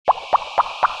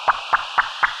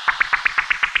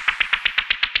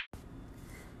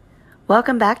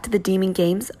Welcome back to the Demon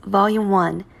Games, Volume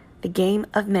 1, The Game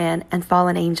of Man and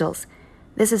Fallen Angels.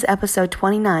 This is Episode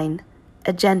 29,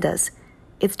 Agendas.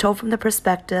 It's told from the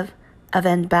perspective of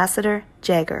Ambassador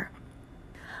Jagger.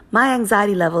 My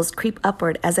anxiety levels creep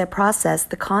upward as I process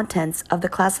the contents of the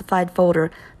classified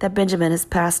folder that Benjamin has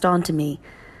passed on to me.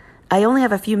 I only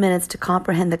have a few minutes to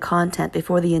comprehend the content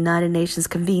before the United Nations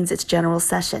convenes its general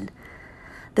session.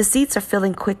 The seats are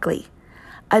filling quickly.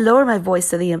 I lower my voice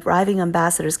so the arriving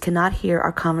ambassadors cannot hear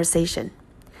our conversation.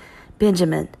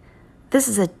 Benjamin, this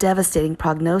is a devastating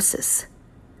prognosis.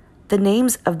 The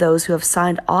names of those who have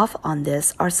signed off on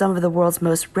this are some of the world's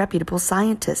most reputable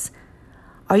scientists.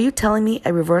 Are you telling me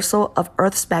a reversal of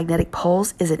Earth's magnetic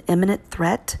poles is an imminent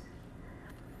threat?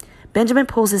 Benjamin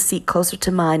pulls his seat closer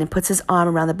to mine and puts his arm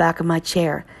around the back of my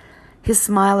chair. His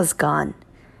smile is gone,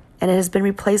 and it has been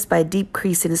replaced by a deep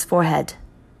crease in his forehead.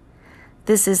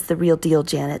 This is the real deal,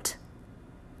 Janet.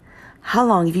 How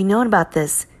long have you known about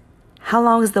this? How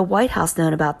long has the White House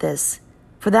known about this?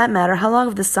 For that matter, how long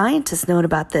have the scientists known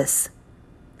about this?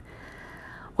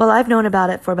 Well, I've known about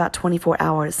it for about 24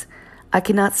 hours. I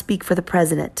cannot speak for the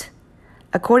president.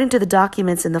 According to the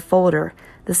documents in the folder,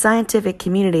 the scientific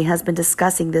community has been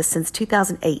discussing this since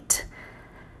 2008.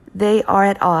 They are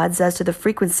at odds as to the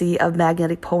frequency of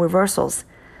magnetic pole reversals.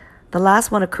 The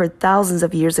last one occurred thousands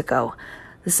of years ago.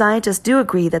 The scientists do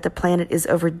agree that the planet is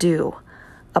overdue.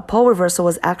 A pole reversal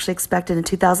was actually expected in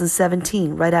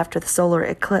 2017, right after the solar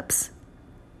eclipse.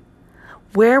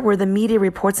 Where were the media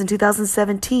reports in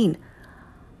 2017?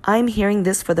 I'm hearing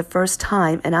this for the first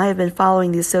time, and I have been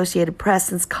following the Associated Press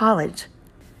since college.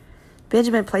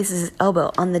 Benjamin places his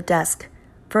elbow on the desk,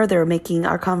 further making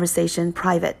our conversation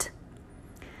private.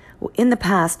 In the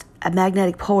past, a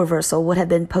magnetic pole reversal would have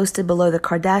been posted below the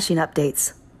Kardashian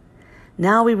updates.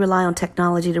 Now we rely on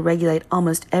technology to regulate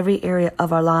almost every area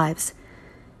of our lives.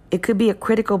 It could be a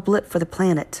critical blip for the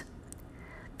planet.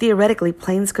 Theoretically,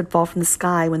 planes could fall from the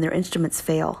sky when their instruments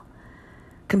fail.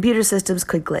 Computer systems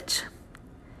could glitch.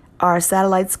 Our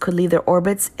satellites could leave their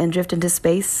orbits and drift into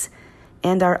space,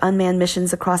 and our unmanned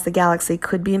missions across the galaxy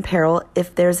could be in peril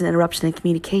if there's an interruption in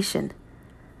communication.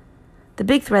 The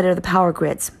big threat are the power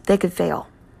grids. They could fail.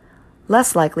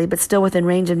 Less likely, but still within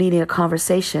range of needing a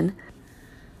conversation,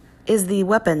 is the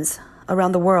weapons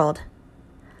around the world,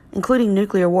 including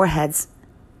nuclear warheads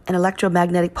and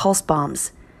electromagnetic pulse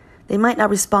bombs. They might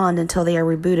not respond until they are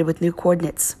rebooted with new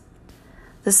coordinates.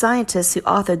 The scientists who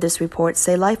authored this report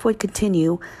say life would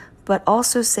continue, but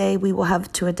also say we will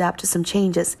have to adapt to some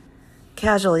changes.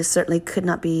 Casualties certainly could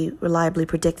not be reliably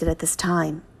predicted at this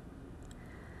time.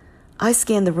 I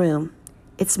scan the room.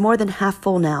 It's more than half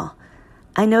full now.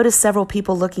 I notice several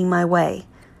people looking my way.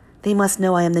 They must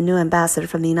know I am the new ambassador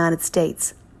from the United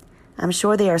States. I'm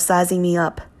sure they are sizing me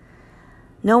up.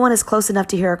 No one is close enough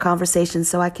to hear our conversation,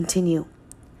 so I continue.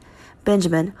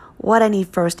 Benjamin, what I need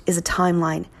first is a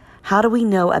timeline. How do we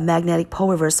know a magnetic pole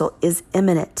reversal is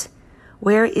imminent?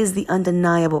 Where is the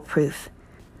undeniable proof?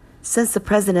 Since the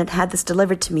president had this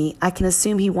delivered to me, I can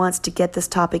assume he wants to get this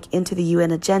topic into the UN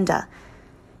agenda.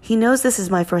 He knows this is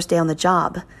my first day on the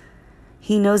job.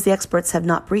 He knows the experts have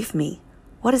not briefed me.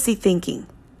 What is he thinking?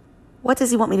 What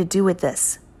does he want me to do with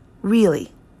this?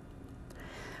 Really?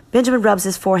 Benjamin rubs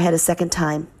his forehead a second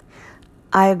time.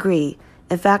 I agree.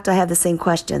 In fact, I have the same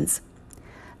questions.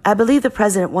 I believe the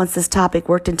president wants this topic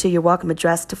worked into your welcome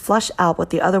address to flush out what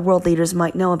the other world leaders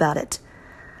might know about it.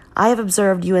 I have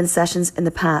observed UN sessions in the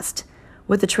past.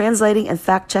 With the translating and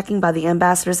fact-checking by the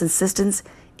ambassador's insistence,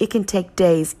 it can take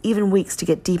days, even weeks, to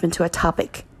get deep into a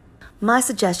topic. My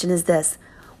suggestion is this.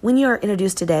 When you are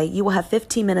introduced today, you will have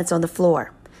 15 minutes on the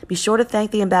floor. Be sure to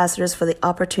thank the ambassadors for the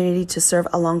opportunity to serve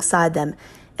alongside them,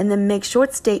 and then make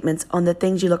short statements on the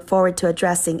things you look forward to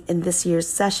addressing in this year's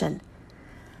session.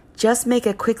 Just make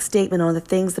a quick statement on the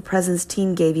things the president's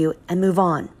team gave you and move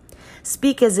on.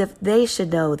 Speak as if they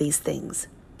should know these things.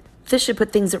 This should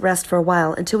put things at rest for a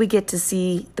while until we get to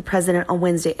see the president on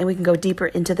Wednesday and we can go deeper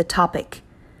into the topic.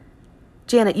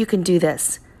 Janet, you can do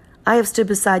this. I have stood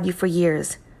beside you for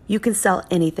years. You can sell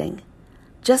anything.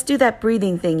 Just do that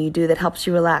breathing thing you do that helps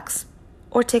you relax.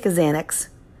 Or take a Xanax.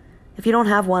 If you don't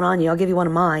have one on you, I'll give you one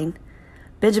of mine.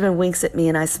 Benjamin winks at me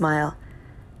and I smile.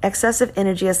 Excessive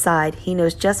energy aside, he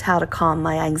knows just how to calm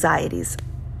my anxieties.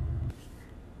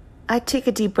 I take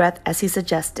a deep breath as he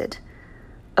suggested.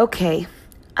 Okay,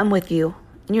 I'm with you,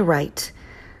 and you're right.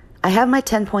 I have my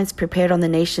 10 points prepared on the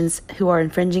nations who are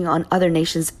infringing on other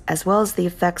nations as well as the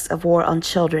effects of war on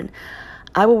children.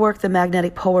 I will work the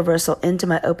magnetic pole reversal into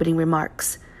my opening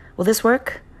remarks. Will this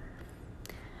work?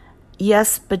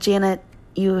 Yes, but Janet,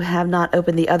 you have not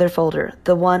opened the other folder,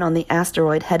 the one on the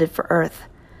asteroid headed for Earth.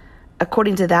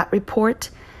 According to that report,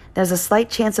 There's a slight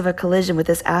chance of a collision with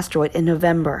this asteroid in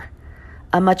November.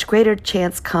 A much greater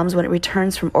chance comes when it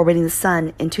returns from orbiting the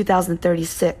Sun in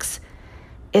 2036.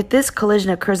 If this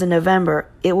collision occurs in November,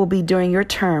 it will be during your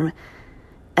term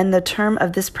and the term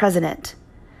of this president.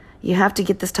 You have to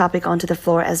get this topic onto the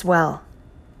floor as well.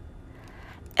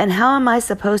 And how am I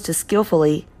supposed to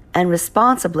skillfully and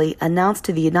responsibly announce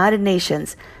to the United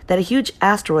Nations that a huge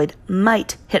asteroid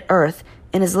might hit Earth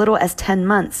in as little as 10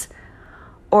 months,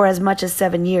 or as much as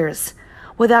 7 years,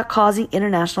 without causing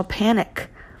international panic?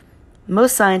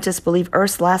 Most scientists believe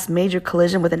Earth's last major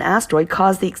collision with an asteroid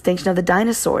caused the extinction of the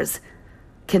dinosaurs.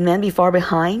 Can man be far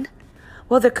behind?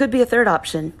 Well, there could be a third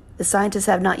option the scientists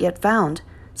have not yet found,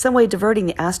 some way diverting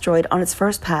the asteroid on its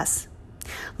first pass.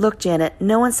 Look, Janet,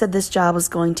 no one said this job was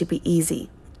going to be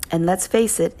easy. And let's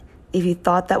face it, if you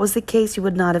thought that was the case, you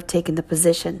would not have taken the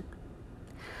position.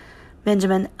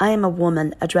 Benjamin, I am a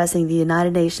woman addressing the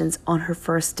United Nations on her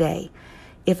first day.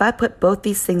 If I put both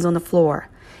these things on the floor,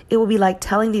 it will be like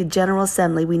telling the General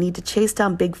Assembly we need to chase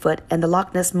down Bigfoot and the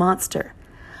Loch Ness Monster.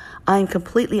 I am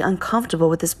completely uncomfortable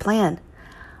with this plan.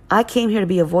 I came here to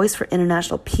be a voice for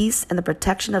international peace and the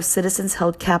protection of citizens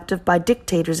held captive by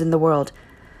dictators in the world.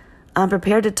 I'm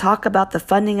prepared to talk about the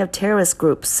funding of terrorist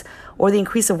groups, or the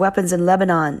increase of weapons in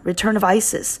Lebanon, return of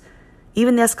ISIS,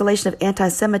 even the escalation of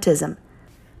anti-Semitism.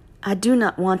 I do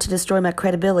not want to destroy my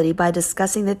credibility by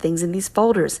discussing the things in these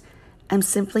folders. I'm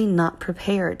simply not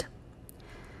prepared.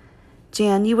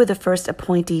 Jan, you were the first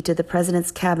appointee to the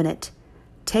President's cabinet.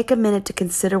 Take a minute to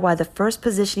consider why the first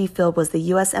position he filled was the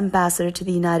U.S. Ambassador to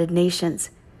the United Nations.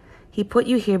 He put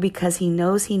you here because he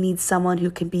knows he needs someone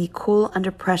who can be cool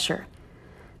under pressure.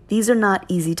 These are not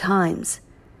easy times.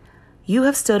 You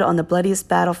have stood on the bloodiest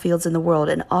battlefields in the world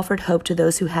and offered hope to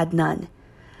those who had none.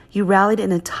 You rallied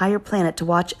an entire planet to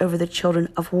watch over the children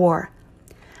of war.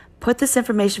 Put this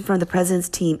information from the President's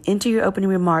team into your opening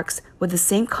remarks with the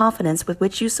same confidence with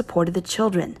which you supported the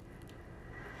children.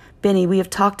 Benny, we have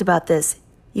talked about this.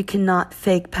 You cannot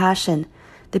fake passion.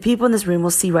 The people in this room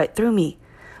will see right through me.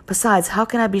 Besides, how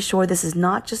can I be sure this is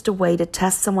not just a way to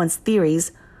test someone's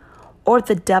theories or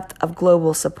the depth of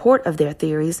global support of their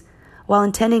theories while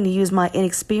intending to use my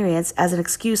inexperience as an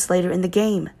excuse later in the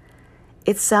game?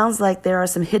 It sounds like there are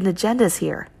some hidden agendas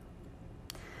here.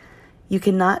 You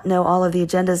cannot know all of the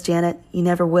agendas, Janet. You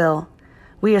never will.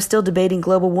 We are still debating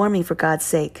global warming, for God's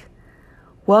sake.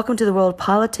 Welcome to the world of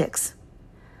politics.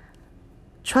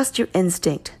 Trust your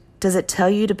instinct. Does it tell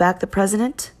you to back the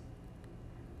president?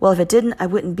 Well, if it didn't, I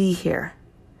wouldn't be here.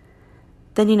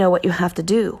 Then you know what you have to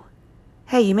do.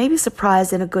 Hey, you may be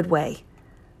surprised in a good way.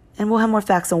 And we'll have more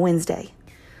facts on Wednesday.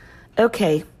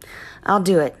 Okay, I'll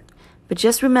do it. But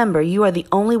just remember, you are the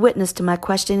only witness to my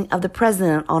questioning of the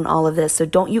president on all of this, so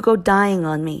don't you go dying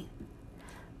on me.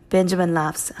 Benjamin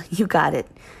laughs. You got it.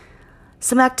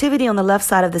 Some activity on the left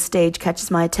side of the stage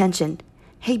catches my attention.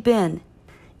 Hey, Ben,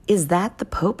 is that the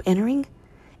Pope entering?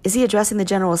 Is he addressing the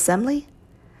General Assembly?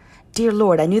 Dear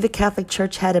Lord, I knew the Catholic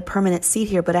Church had a permanent seat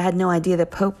here, but I had no idea the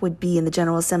Pope would be in the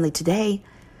General Assembly today.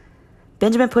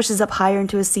 Benjamin pushes up higher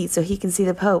into his seat so he can see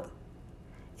the Pope.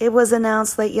 It was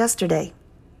announced late yesterday.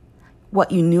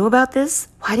 What, you knew about this?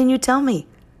 Why didn't you tell me?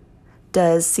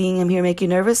 Does seeing him here make you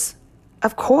nervous?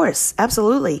 Of course,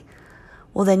 absolutely.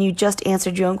 Well, then you just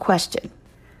answered your own question.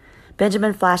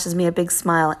 Benjamin flashes me a big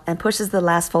smile and pushes the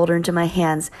last folder into my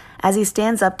hands as he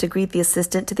stands up to greet the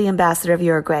assistant to the ambassador of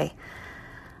Uruguay.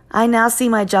 I now see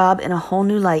my job in a whole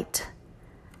new light.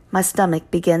 My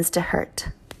stomach begins to hurt.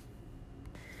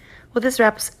 Well, this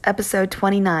wraps episode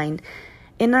 29.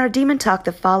 In our Demon Talk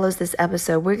that follows this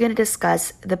episode, we're going to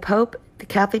discuss the Pope, the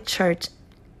Catholic Church,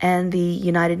 and the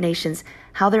United Nations,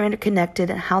 how they're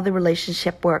interconnected and how the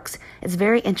relationship works. It's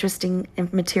very interesting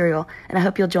material, and I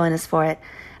hope you'll join us for it.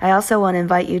 I also want to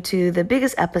invite you to the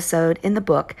biggest episode in the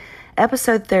book.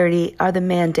 Episode 30 are the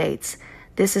mandates.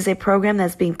 This is a program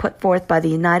that's being put forth by the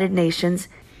United Nations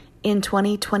in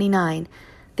 2029.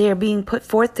 They are being put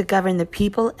forth to govern the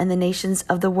people and the nations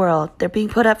of the world. They're being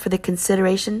put up for the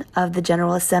consideration of the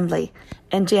General Assembly,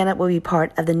 and Janet will be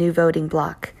part of the new voting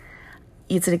bloc.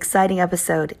 It's an exciting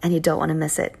episode, and you don't want to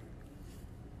miss it.